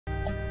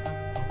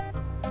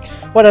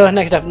Whatever,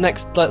 next,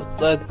 let's,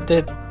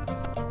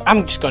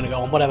 I'm just going to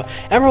go on, whatever.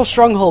 Emerald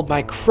Stronghold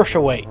by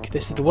Crushawake.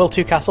 This is the World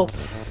 2 castle.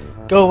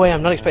 Go away,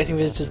 I'm not expecting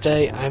visitors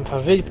today. I have a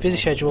very busy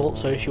schedule,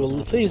 so if you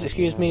will please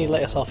excuse me,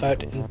 let yourself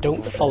out, and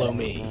don't follow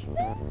me.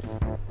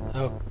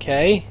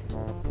 Okay.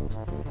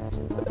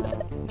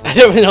 I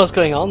don't really know what's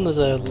going on. There's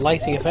a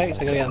lighting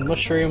effect, I gotta get a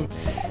mushroom,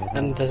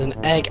 and there's an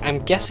egg. I'm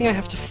guessing I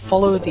have to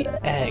follow the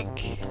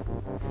egg.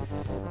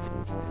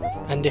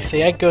 And if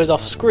the egg goes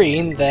off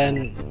screen,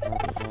 then...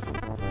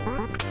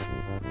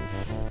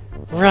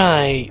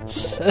 Right.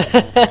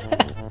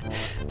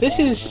 This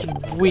is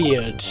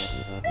weird.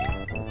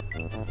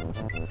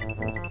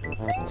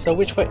 So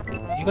which way?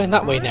 You're going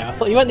that way now. I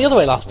thought you went the other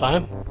way last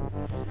time.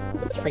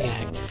 Freaking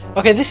egg.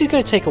 Okay, this is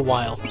going to take a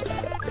while.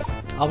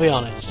 I'll be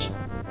honest.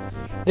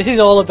 This is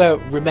all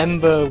about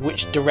remember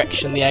which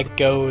direction the egg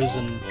goes,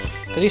 and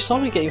because you saw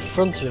me get in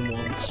front of him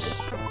once.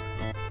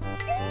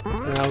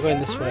 And now we're going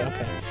this way.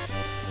 Okay.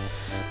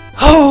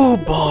 Oh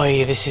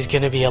boy, this is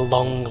going to be a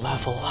long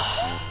level.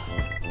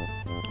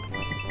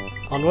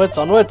 Onwards,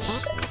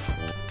 onwards!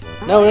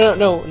 No, no,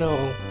 no,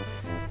 no.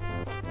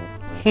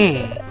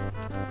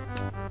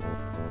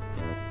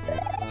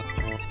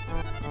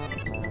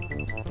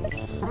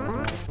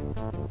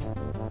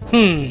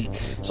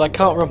 So I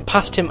can't run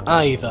past him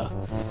either.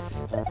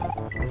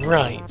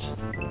 Right.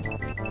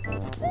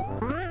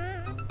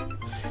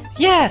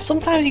 Yeah,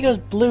 sometimes he goes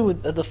blue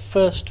at the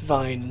first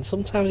vine, and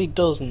sometimes he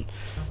doesn't.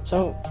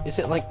 So, is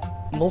it like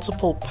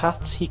multiple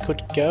paths he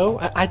could go?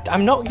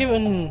 I'm not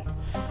given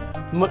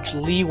much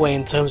leeway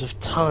in terms of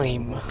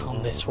time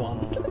on this one.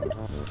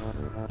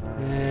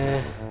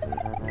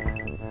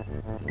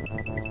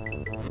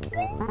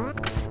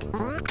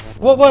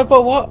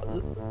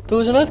 What? There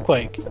was an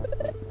earthquake.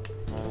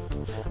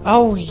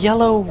 Oh,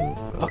 yellow.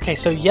 Okay,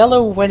 so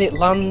yellow when it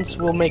lands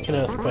will make an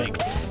earthquake.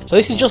 So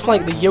this is just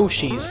like the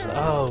Yoshis.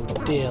 Oh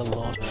dear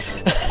lord.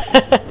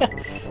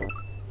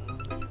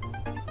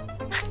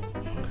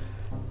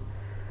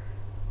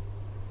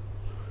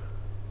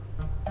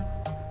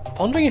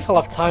 I'm wondering if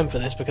I'll have time for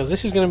this, because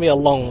this is going to be a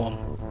long one.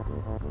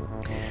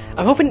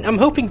 I'm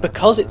hoping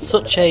because it's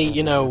such a,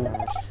 you know,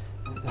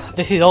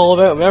 this is all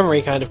about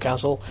memory kind of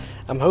castle,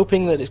 I'm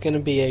hoping that it's going to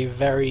be a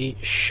very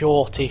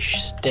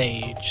shortish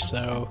stage,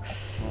 so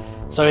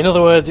in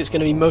other words, it's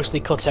going to be mostly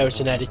cut out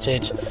and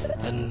edited,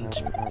 and...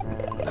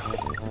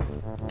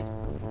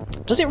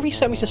 Does it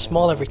reset me to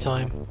small every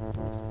time?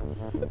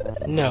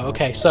 No,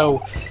 okay,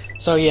 so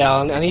yeah,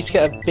 I need to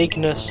get a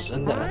bigness,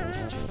 and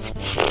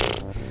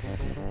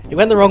you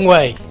went the wrong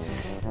way!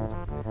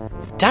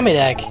 Damn it,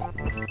 egg!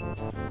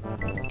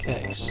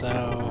 Okay,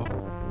 so...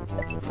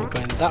 You're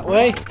going that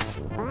way,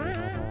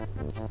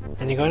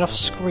 and you're going off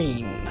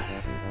screen.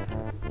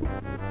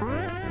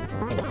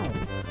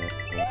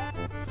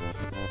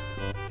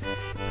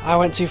 I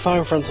went too far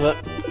in front of it.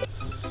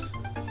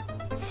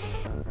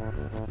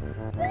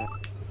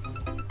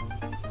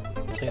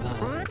 Take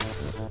that.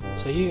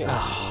 So you...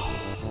 Oh.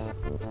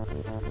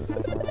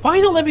 Why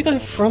not let me go in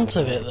front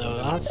of it though?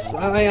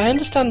 I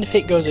understand if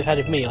it goes ahead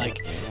of me,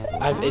 like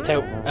it's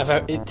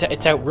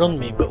outrun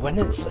me, but when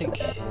it's like...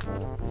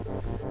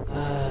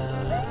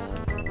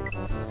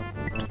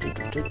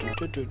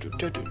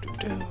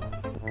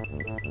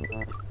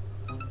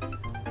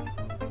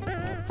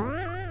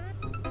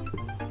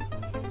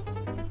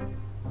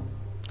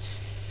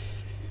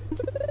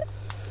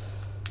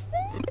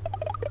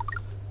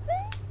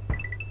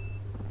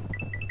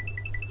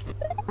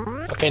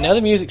 Okay, now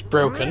the music's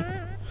broken.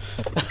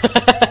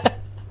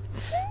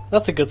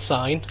 That's a good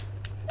sign.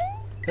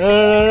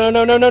 No,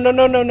 no, no, no, no,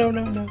 no, no, no, no,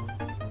 no, no.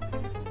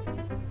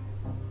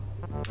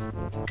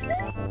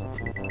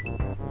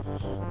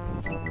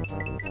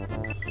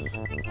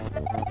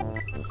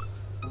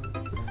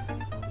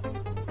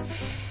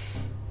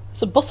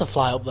 There's a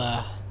butterfly up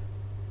there.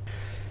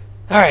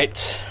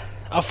 Alright,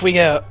 off we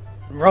go.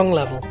 Wrong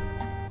level.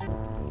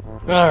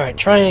 Alright,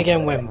 trying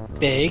again when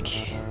big.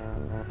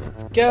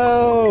 Let's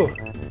go!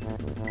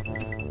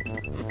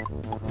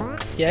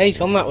 Yeah, he's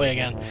gone that way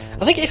again.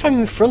 I think if I'm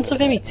in front of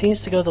him, he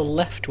seems to go the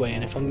left way,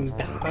 and if I'm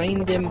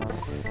behind him,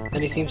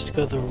 then he seems to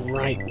go the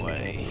right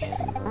way.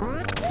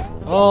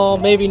 Or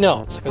maybe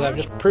not, because I've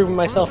just proven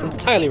myself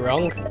entirely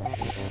wrong.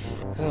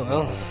 Oh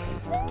well.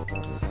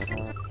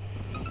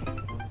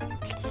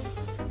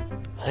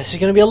 This is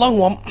going to be a long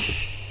one.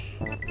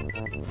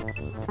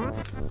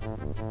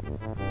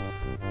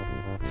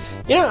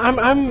 You know,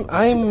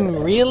 I'm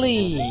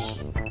really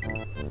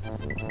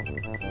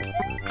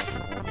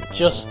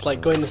just like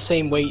going the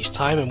same way each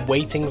time and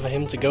waiting for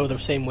him to go the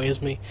same way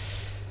as me.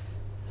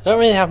 I don't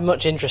really have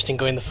much interest in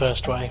going the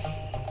first way.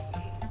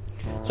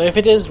 So if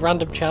it is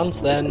random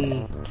chance,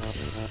 then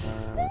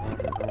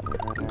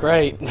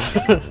great.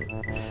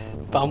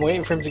 But I'm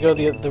waiting for him to go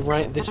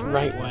this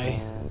right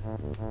way.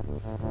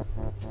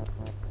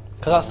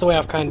 Because that's the way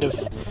I've kind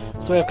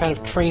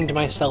of trained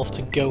myself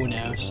to go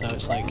now. So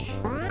it's like,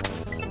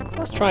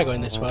 let's try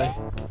going this way.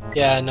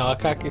 Yeah, no, I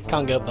can't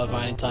go up that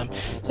vine in time.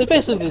 So it's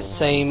basically the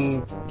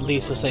same,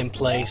 leads to the same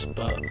place,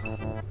 but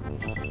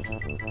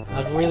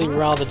I'd really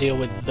rather deal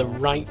with the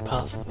right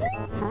path.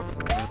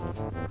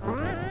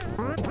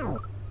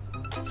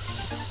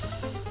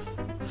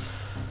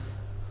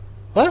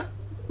 What?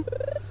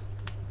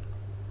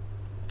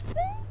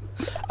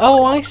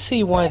 Oh, I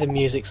see why the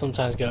music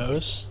sometimes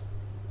goes.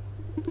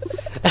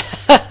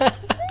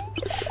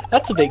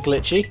 That's a bit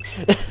glitchy.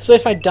 So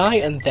if I die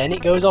and then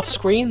it goes off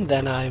screen,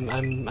 then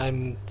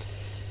I'm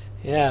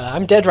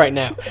dead right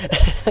now.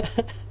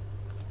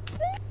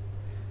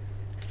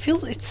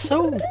 It's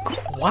so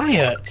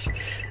quiet.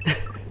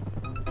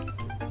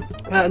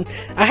 And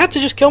I had to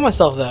just kill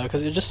myself though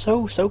because it was just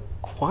so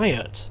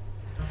quiet.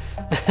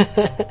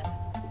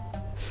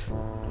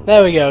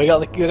 There we go. We got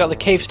the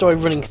cave story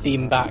running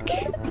theme back.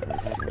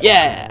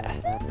 Yeah.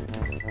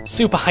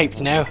 Super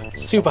hyped now.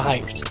 Super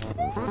hyped.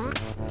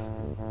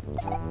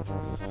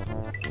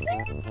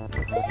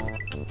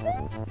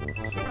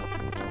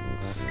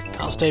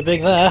 Can't stay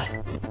big there.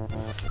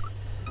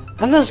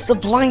 And there's the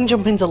blind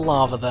jump into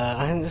lava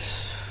there.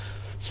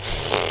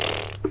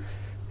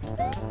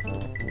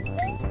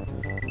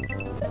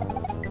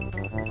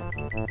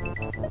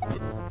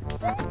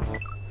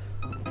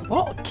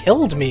 What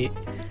killed me?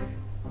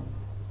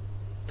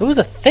 There was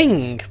a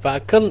thing, but I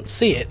couldn't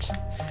see it.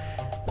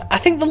 I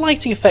think the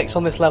lighting effects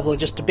on this level are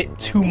just a bit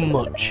too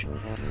much.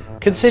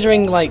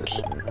 Considering, like,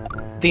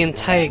 the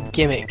entire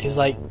gimmick is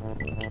like...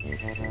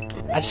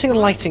 I just think the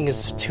lighting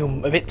is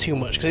a bit too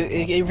much, because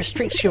it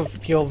restricts your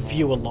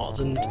view a lot,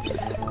 and...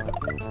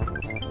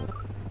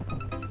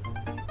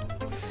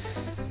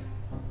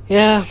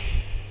 yeah...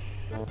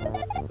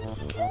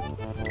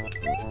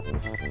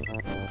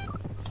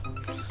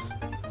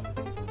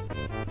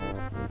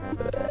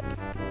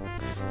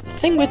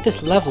 The thing with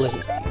this level is,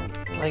 it's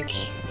like...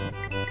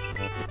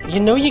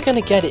 you know you're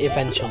gonna get it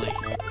eventually,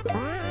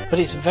 but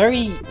it's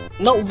very...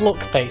 not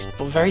luck-based,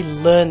 but very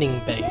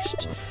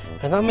learning-based.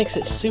 And that makes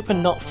it super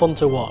not fun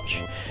to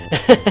watch.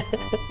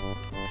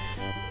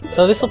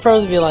 So this will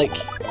probably be like...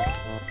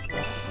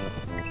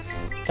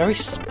 very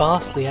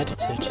sparsely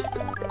edited.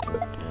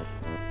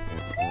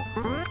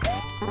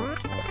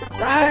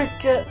 I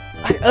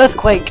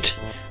earthquaked!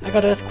 I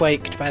got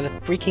earthquaked by the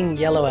freaking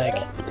yellow egg.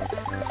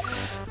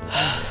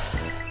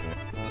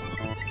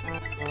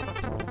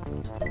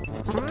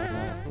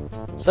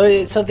 So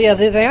yeah,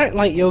 they act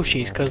like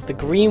Yoshis, because the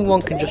green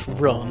one can just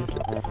run,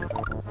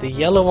 the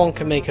yellow one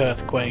can make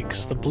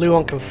earthquakes, the blue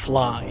one can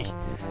fly.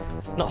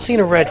 Not seen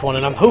a red one,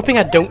 and I'm hoping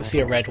I don't see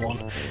a red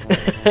one.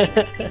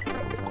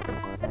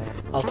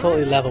 I'll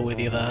totally level with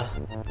you there.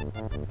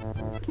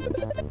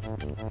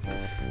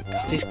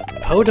 God, these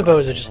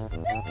Podobos are just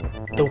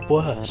the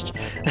worst.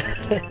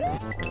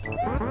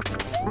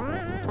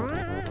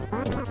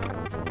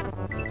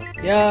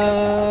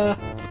 Yeah.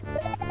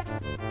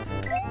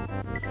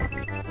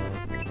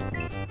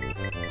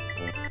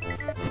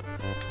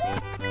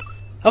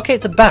 Okay,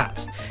 it's a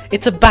bat.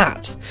 It's a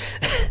bat.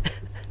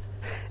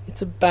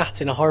 It's a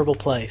bat in a horrible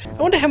place.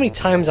 I wonder how many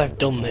times I've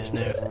done this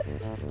now.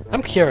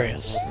 I'm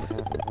curious.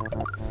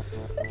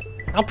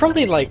 I'll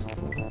probably, like,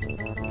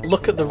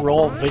 look at the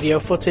raw video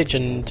footage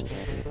and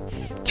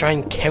try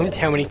and count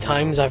how many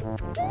times I've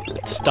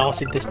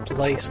started this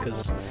place,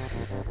 because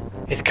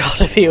it's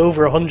gotta be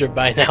over 100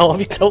 by now, I'll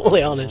be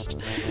totally honest.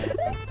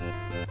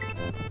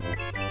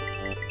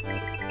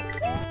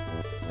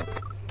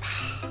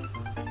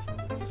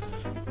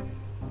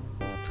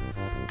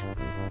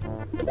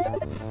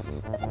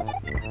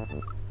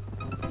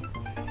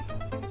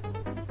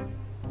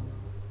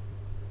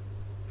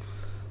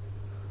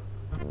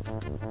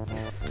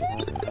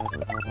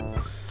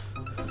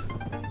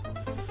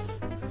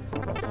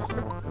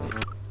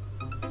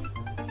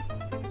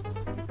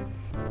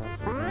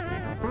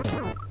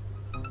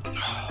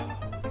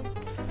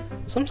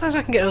 Sometimes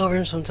I can get over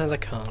him, sometimes I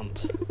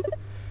can't.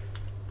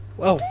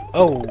 Oh,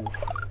 oh.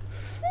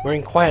 We're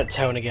in Quiet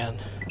Town again.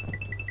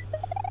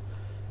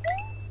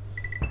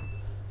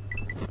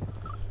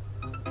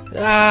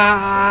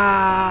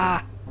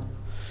 Ah!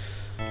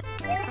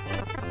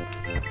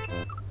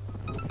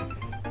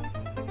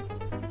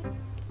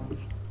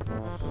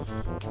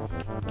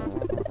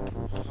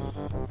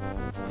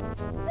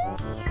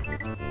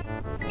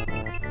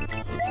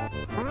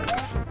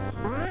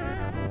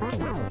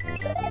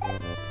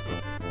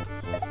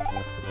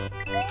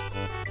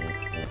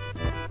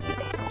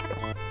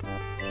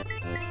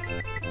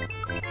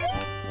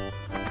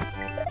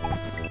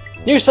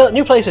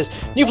 New places!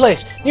 New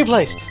place! New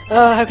place!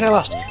 How can I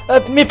last?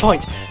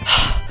 Midpoint!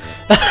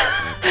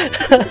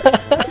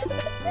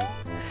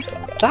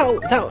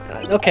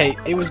 Okay,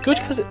 it was good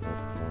because it...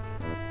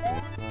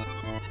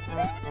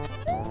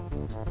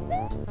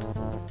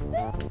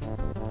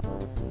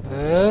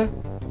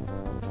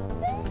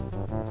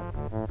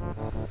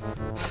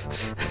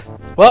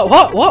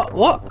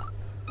 What?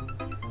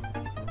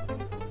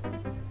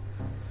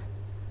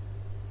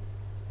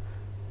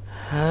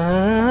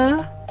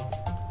 Huh?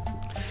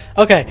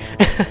 Okay.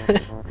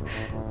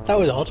 That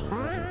was odd.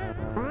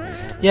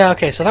 Yeah,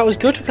 okay, so that was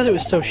good because it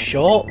was so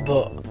short,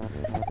 but...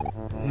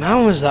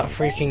 man, was that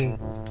freaking,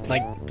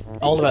 like,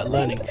 all about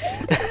learning.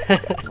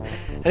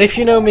 And if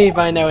you know me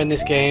by now in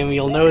this game,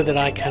 you'll know that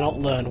I cannot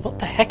learn. What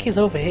the heck is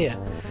over here?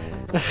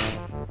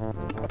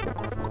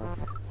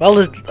 Well,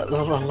 there's a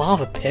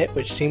lava pit,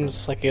 which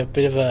seems like a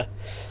bit of a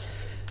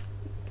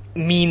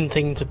mean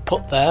thing to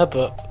put there,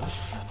 but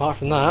apart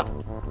from that,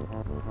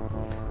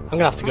 I'm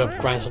gonna have to go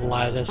grind some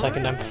lives in a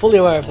second. I'm fully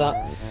aware of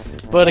that,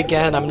 but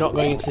again, I'm not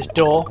going into this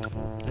door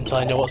until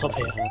I know what's up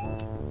here.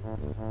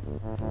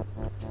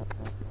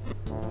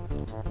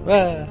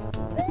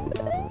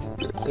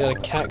 So we got a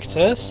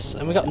cactus,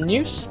 and we got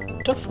new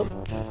stuff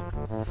up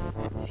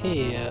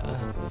here.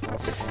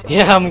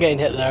 Yeah, I'm getting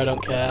hit there, I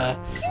don't care.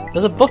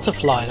 There's a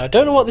butterfly, and I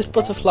don't know what this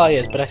butterfly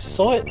is, but I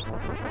saw it.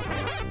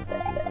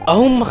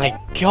 Oh my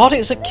god,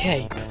 it's a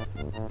cape!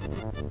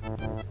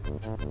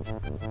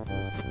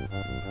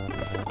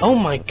 Oh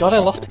my god, I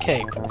lost the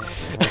cape.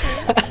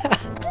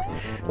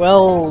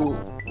 Well,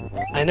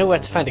 I know where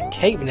to find a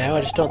cape now,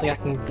 I just don't think I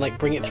can like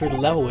bring it through the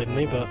level with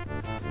me, but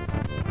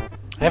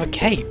I have a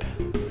cape.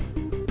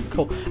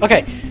 Cool.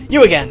 Okay,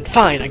 you again.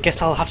 Fine, I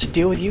guess I'll have to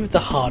deal with you the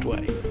hard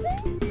way.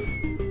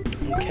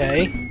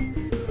 Okay.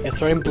 You're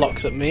throwing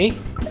blocks at me.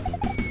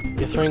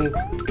 You're throwing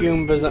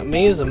Goombas at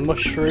me. There's a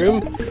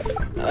mushroom.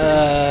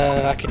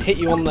 I could hit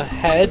you on the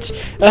head.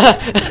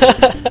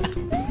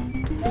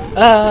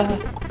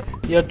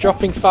 You're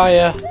dropping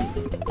fire.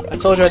 I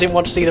told you I didn't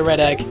want to see the red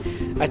egg.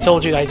 I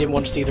told you I didn't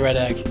want to see the red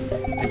egg.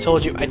 I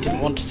told you I didn't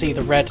want to see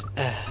the red...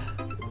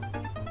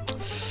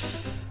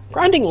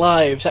 Grinding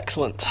lives,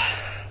 excellent.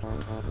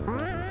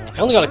 I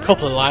only got a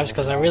couple of lives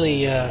because I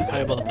really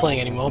can't bother playing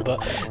anymore, but...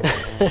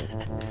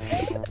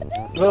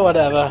 but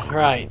whatever,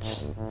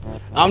 right.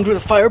 Armed with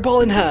a fireball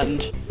in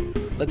hand,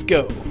 let's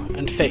go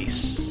and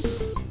face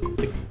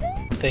the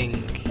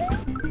thing.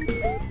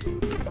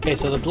 Okay,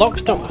 so the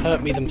blocks don't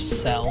hurt me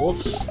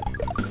themselves.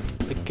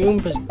 The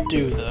Goombas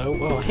do, though.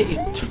 Oh, I hit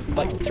you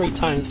like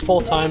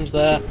 4 times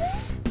there.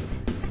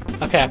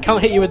 Okay, I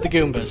can't hit you with the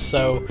Goombas,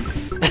 so...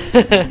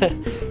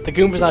 the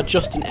Goombas are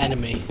just an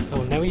enemy.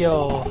 Oh, now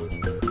you're...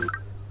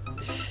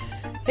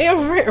 You have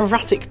a very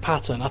erratic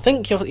pattern. I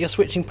think you're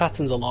switching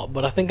patterns a lot,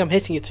 but I think I'm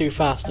hitting you too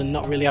fast and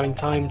not really having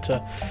time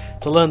to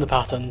learn the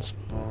patterns.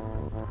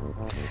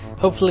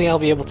 Hopefully I'll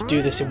be able to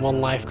do this in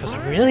one life, because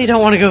I really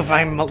don't want to go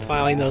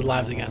filing those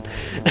lives again.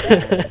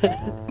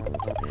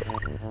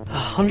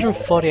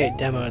 148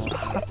 demos.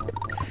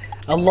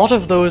 A lot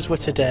of those were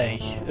today.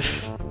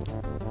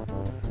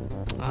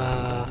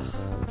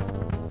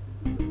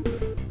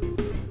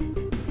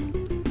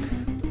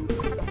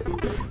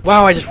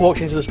 Wow, I just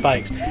walked into the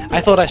spikes. I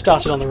thought I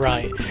started on the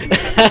right.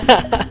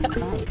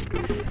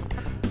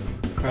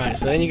 Right,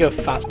 so then you go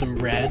fast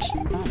and red.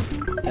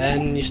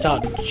 Then you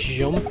start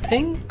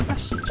jumping?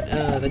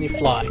 Then you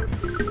fly.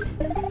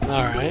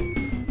 Alright.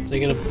 So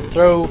you're going to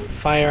throw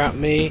fire at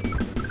me.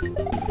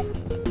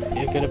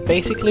 You're going to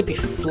basically be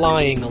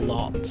flying a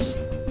lot.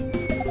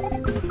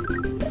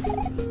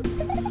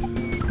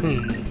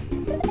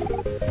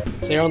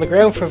 So you're on the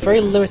ground for a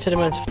very limited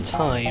amount of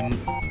time.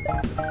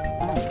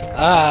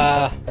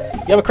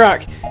 You have a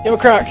crack! You have a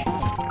crack!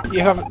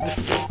 You have...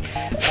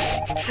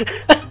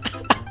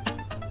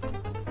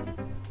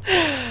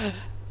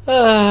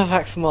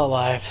 back for more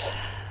lives.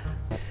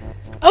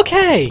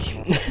 Okay!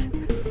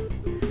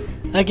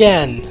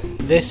 Again,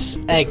 this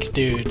egg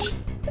dude.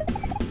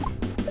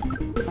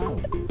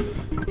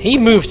 He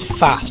moves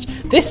fast.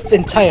 This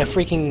entire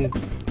freaking,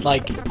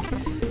 like,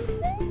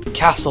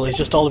 castle is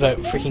just all about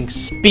freaking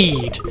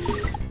speed.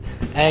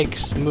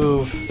 Eggs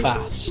move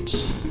fast.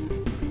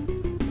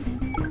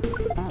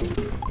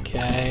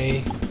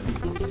 Okay.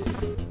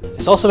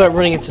 It's also about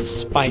running into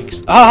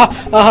spikes.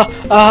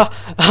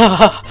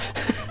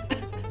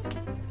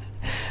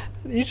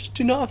 You just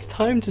do not have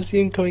time to see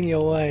him coming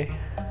your way.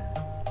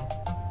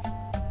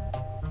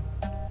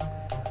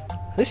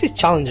 This is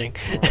challenging.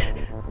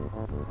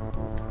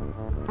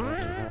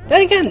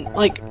 Then again,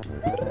 like,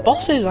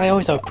 bosses, I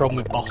always have a problem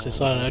with bosses,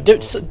 so I don't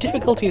know.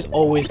 Difficulty is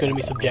always going to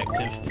be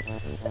subjective.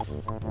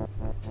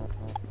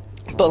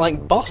 But,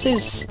 like,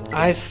 bosses,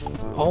 I've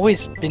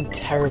always been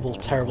terrible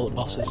at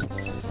bosses.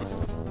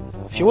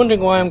 If you're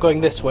wondering why I'm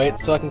going this way,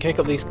 it's so I can pick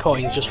up these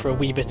coins just for a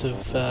wee bit of,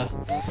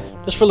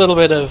 just for a little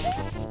bit of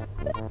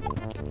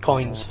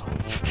coins.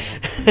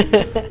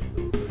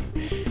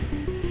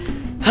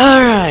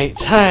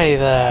 Alright, hi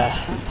there.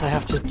 I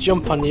have to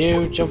jump on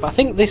you, I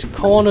think this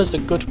corner's a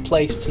good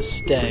place to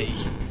stay.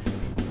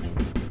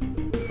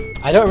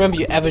 I don't remember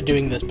you ever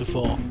doing this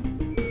before.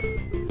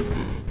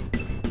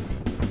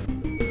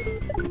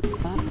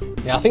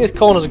 Yeah, I think this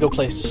corner's a good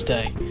place to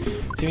stay.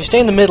 So if you stay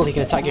in the middle, he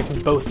can attack you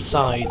from both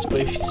sides,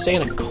 but if you stay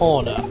in a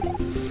corner,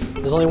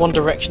 there's only one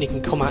direction he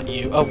can come at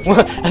you. Oh,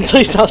 until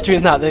he starts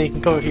doing that, then he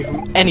can come at you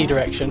from any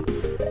direction.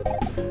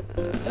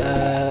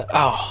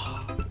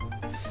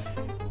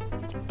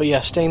 But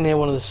yeah, staying near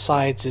one of the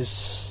sides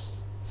is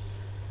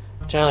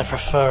generally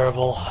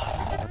preferable.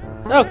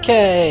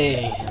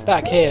 Okay,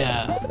 back here.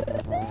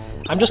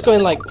 I'm just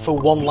going like for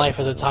one life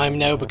at a time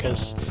now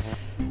because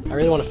I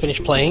really want to finish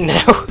playing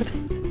now.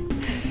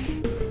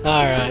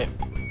 Alright,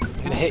 I'm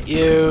gonna hit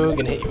you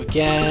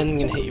again, I'm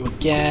gonna hit you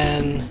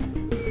again.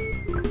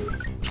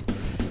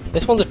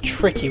 This one's a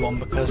tricky one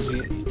because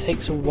it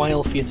takes a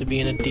while for you to be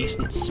in a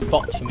decent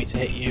spot for me to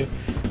hit you.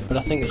 But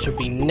I think it should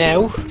be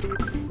now,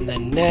 and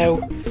then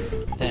now,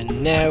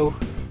 then now.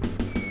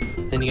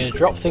 Then you're going to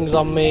drop things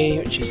on me,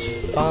 which is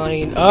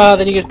fine. Ah,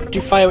 then you're going to do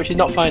fire, which is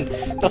not fine.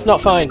 That's not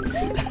fine.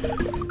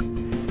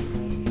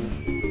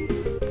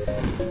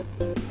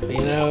 But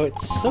you know,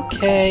 it's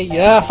okay.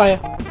 Yeah, fire.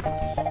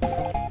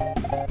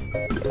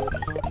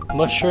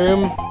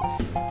 Mushroom,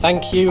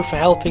 thank you for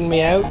helping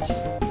me out.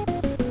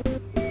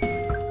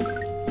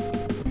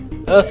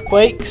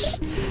 Earthquakes.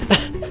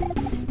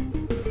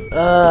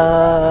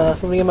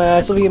 Something in my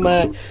eye, something in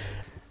my eye.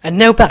 And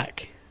now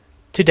back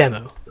to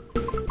demo.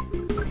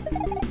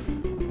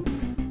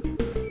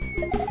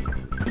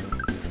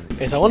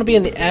 Okay, so I want to be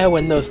in the air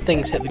when those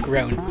things hit the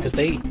ground, because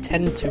they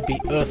tend to be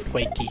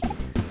earthquakey.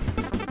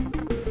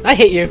 I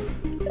hit you!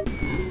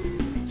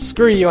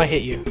 Screw you, I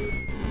hit you.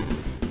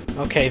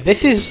 Okay,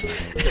 this is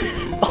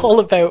all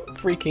about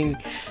freaking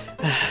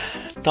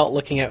not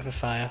looking out for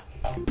fire.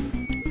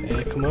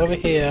 Okay, come over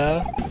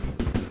here.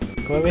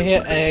 Come over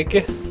here,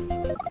 egg.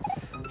 Oh,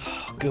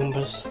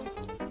 Goombas.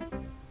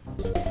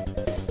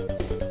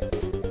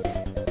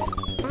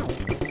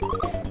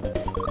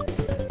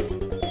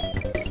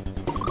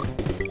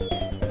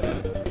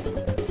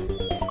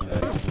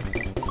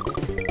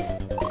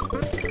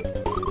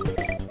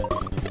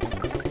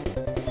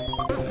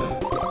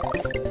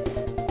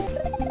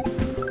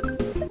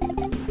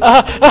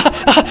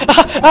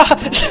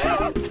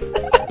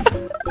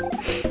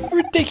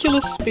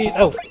 Ridiculous speed.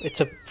 Oh, it's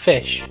a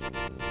fish.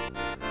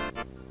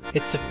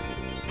 It's a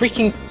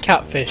freaking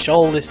catfish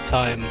all this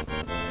time.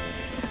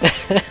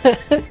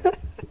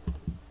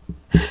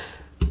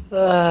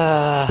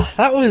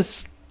 That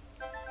was...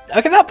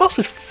 Okay, that boss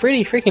was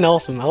pretty freaking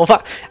awesome.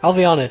 I'll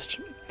be honest.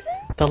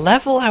 The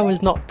level I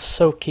was not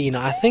so keen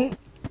on. I think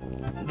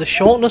the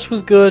shortness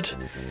was good,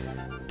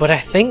 but I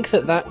think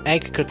that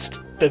egg could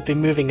have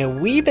been moving a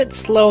wee bit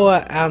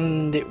slower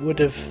and it would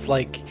have,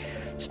 like,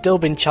 still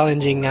been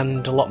challenging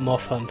and a lot more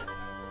fun.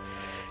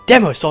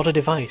 Demo sought a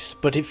device,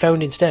 but it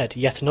found instead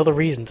yet another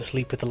reason to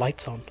sleep with the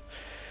lights on.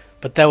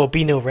 But there will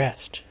be no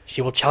rest.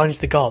 She will challenge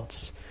the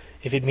gods,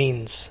 if it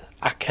means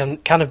a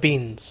can of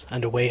beans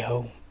and a way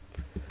home.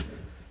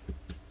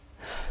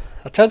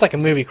 That sounds like a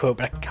movie quote,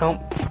 but I can't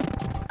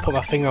put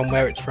my finger on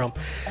where it's from.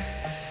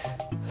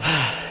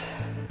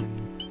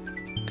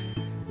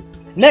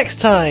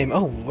 Next time!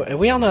 Oh, are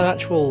we on an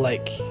actual,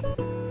 like...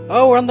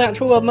 Oh, we're on the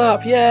actual world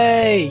map!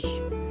 Yay!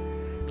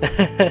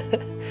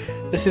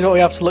 This is what we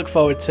have to look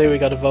forward to. We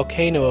got a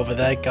volcano over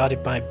there,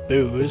 guarded by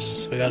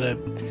booze. We got a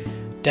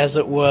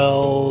desert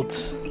world,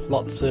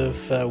 lots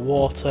of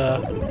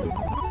water.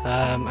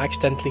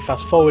 Accidentally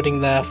fast forwarding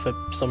there for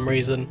some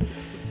reason.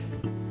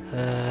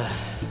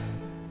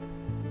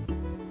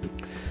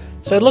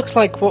 So it looks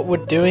like what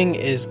we're doing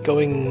is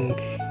going,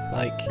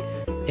 like,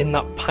 in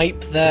that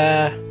pipe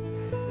there.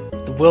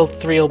 The World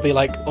 3 will be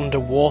like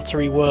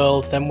underwatery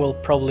world, then we'll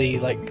probably,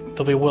 like,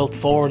 there'll be World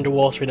 4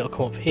 underwater and it'll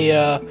come up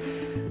here,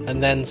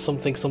 and then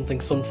something,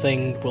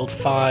 World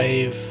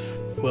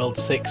 5, World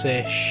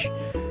 6-ish,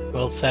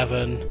 World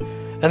 7,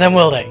 and then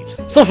World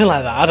 8. Something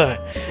like that, I don't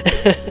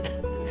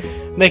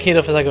know. Making it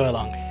up as I go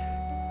along.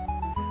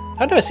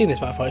 I've never seen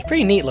this map before, it's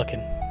pretty neat looking.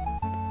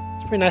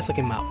 It's a pretty nice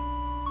looking map.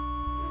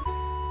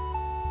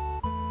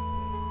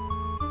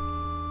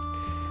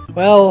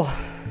 Well...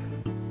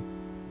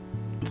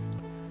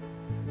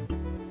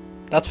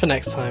 that's for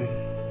next time.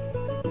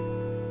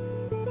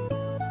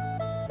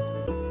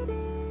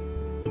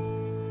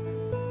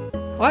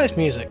 I like this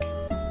music.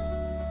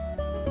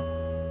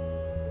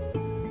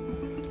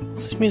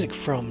 What's this music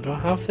from? Do I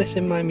have this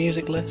in my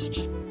music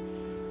list?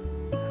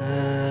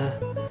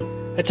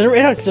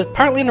 It's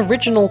apparently an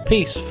original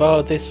piece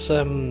for this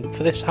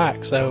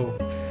hack, so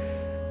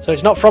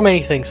it's not from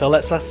anything. So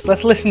let's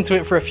listen to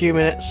it for a few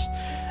minutes.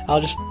 I'll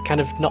just kind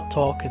of not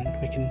talk and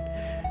we can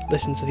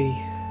listen to the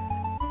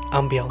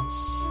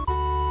ambience.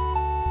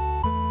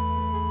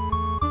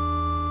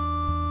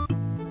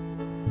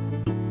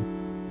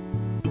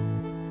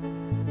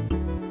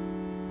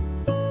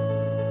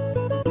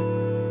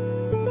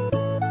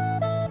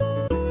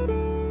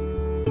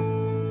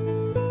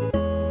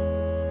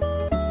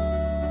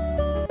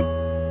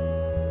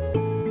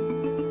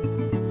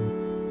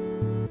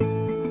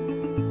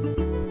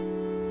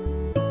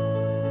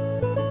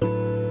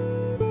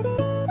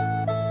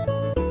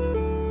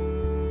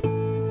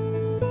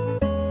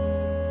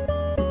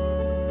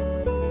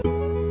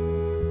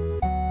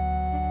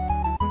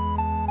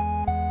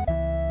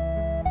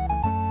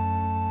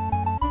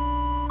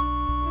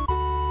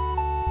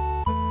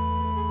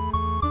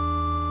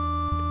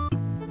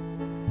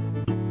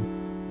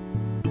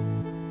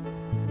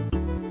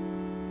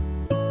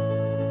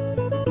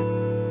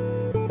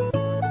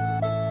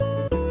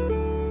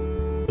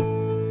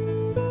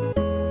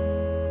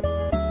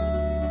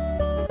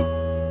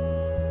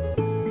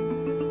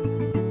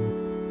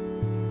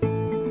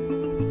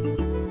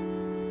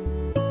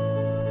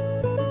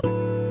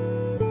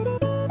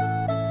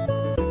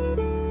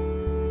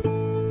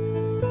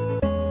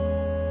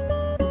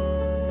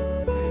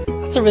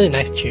 That's a really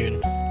nice tune.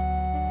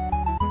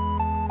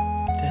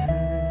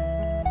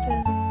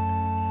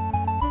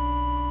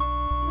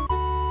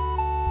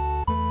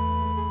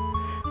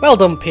 Well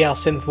done, PR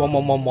Synth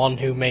 1111,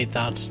 who made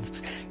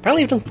that.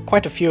 Apparently, you've done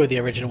quite a few of the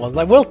original ones.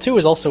 Like World 2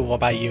 is also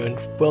about you, and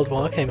World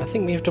 1. Okay, I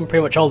think we've done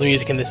pretty much all the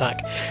music in this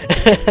hack.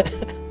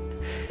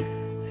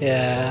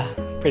 Yeah,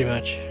 pretty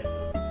much.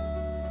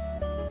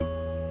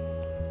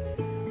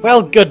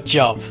 Well, good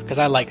job, because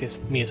I like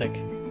this music.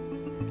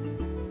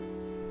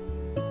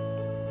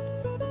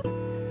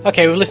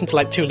 Okay, we've listened to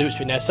like 2 loops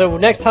right now, so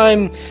next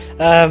time,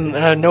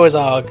 Noah's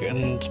Ark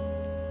and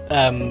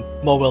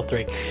more World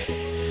 3.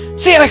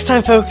 See you next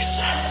time,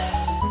 folks!